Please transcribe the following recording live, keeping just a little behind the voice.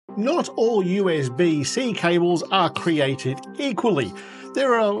Not all USB-C cables are created equally.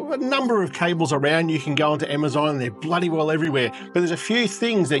 There are a number of cables around. You can go onto Amazon and they're bloody well everywhere. But there's a few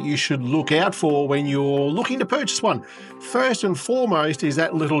things that you should look out for when you're looking to purchase one. First and foremost is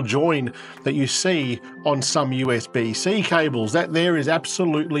that little join that you see on some USB-C cables. That there is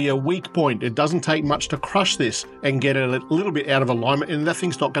absolutely a weak point. It doesn't take much to crush this and get it a little bit out of alignment, and that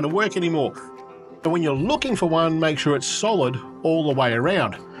thing's not going to work anymore. But when you're looking for one, make sure it's solid all the way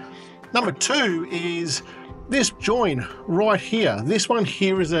around. Number two is this join right here. This one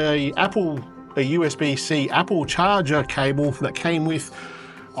here is a USB-C Apple charger cable that came with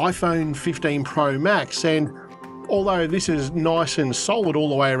iPhone 15 Pro Max, and although this is nice and solid all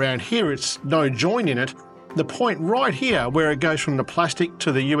the way around here, it's no join in it. The point right here where it goes from the plastic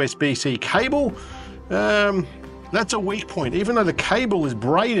to the USB-C cable, that's a weak point. Even though the cable is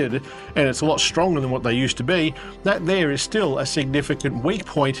braided and it's a lot stronger than what they used to be, that there is still a significant weak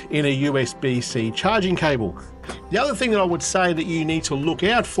point in a USB-C charging cable. The other thing that I would say that you need to look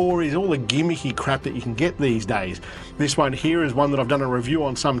out for is all the gimmicky crap that you can get these days. This one here is one that I've done a review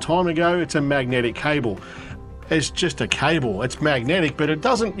on some time ago. It's a magnetic cable. It's just a cable. It's magnetic, but it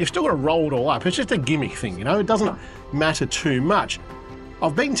doesn't, you've still got to roll it all up. It's just a gimmick thing, you know, it doesn't matter too much.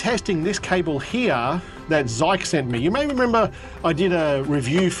 I've been testing this cable here that Zyke sent me. You may remember I did a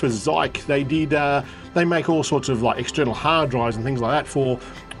review for Zyke. They make all sorts of like external hard drives and things like that for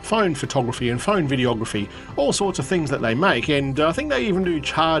phone photography and phone videography, all sorts of things that they make. And I think they even do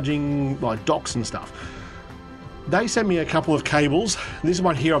charging like docks and stuff. They sent me a couple of cables. This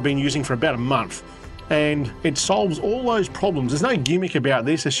one here I've been using for about a month, and it solves all those problems. There's no gimmick about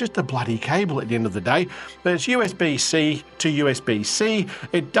this, it's just a bloody cable at the end of the day. But it's USB-C to USB-C,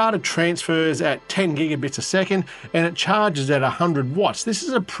 it data transfers at 10 gigabits a second, and it charges at 100 watts. This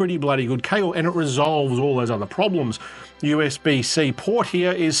is a pretty bloody good cable, and it resolves all those other problems. USB-C port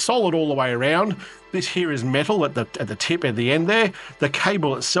here is solid all the way around. This here is metal at the tip at the end there. The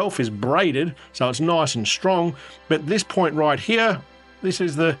cable itself is braided, so it's nice and strong. But this point right here, this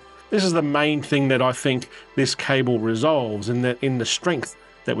is the main thing that I think this cable resolves, in the strength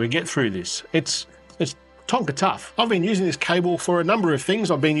that we get through this. It's tonka tough. I've been using this cable for a number of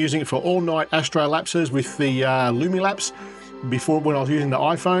things. I've been using it for all-night ASTRO lapses with the Lumilapse before, when I was using the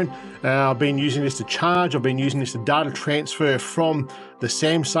iPhone. I've been using this to charge. I've been using this to data transfer from the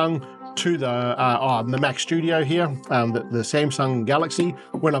Samsung to the Mac Studio here, the Samsung Galaxy,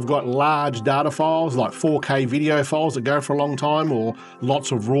 when I've got large data files like 4K video files that go for a long time, or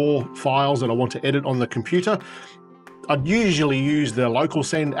lots of raw files that I want to edit on the computer. I'd usually use the local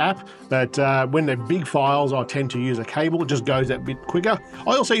send app, but when they're big files, I tend to use a cable. It just goes that bit quicker.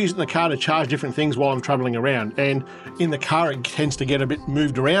 I also use it in the car to charge different things while I'm traveling around, and in the car it tends to get a bit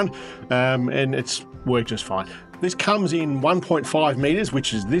moved around, and it's worked just fine. This comes in 1.5 meters,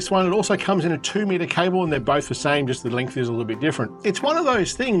 which is this one. It also comes in a 2 meter cable, and they're both the same, just the length is a little bit different. It's one of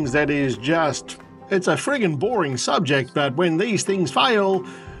those things that is just, it's a friggin' boring subject, but when these things fail,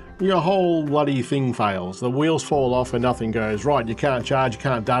 your whole bloody thing fails. The wheels fall off and nothing goes right. You can't charge, you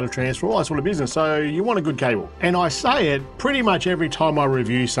can't data transfer, all that sort of business. So you want a good cable. And I say it pretty much every time I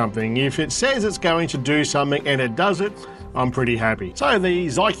review something. If it says it's going to do something and it does it, I'm pretty happy. So the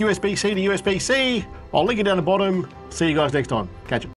Zyke USB-C to USB-C, I'll link it down the bottom. See you guys next time. Catch you.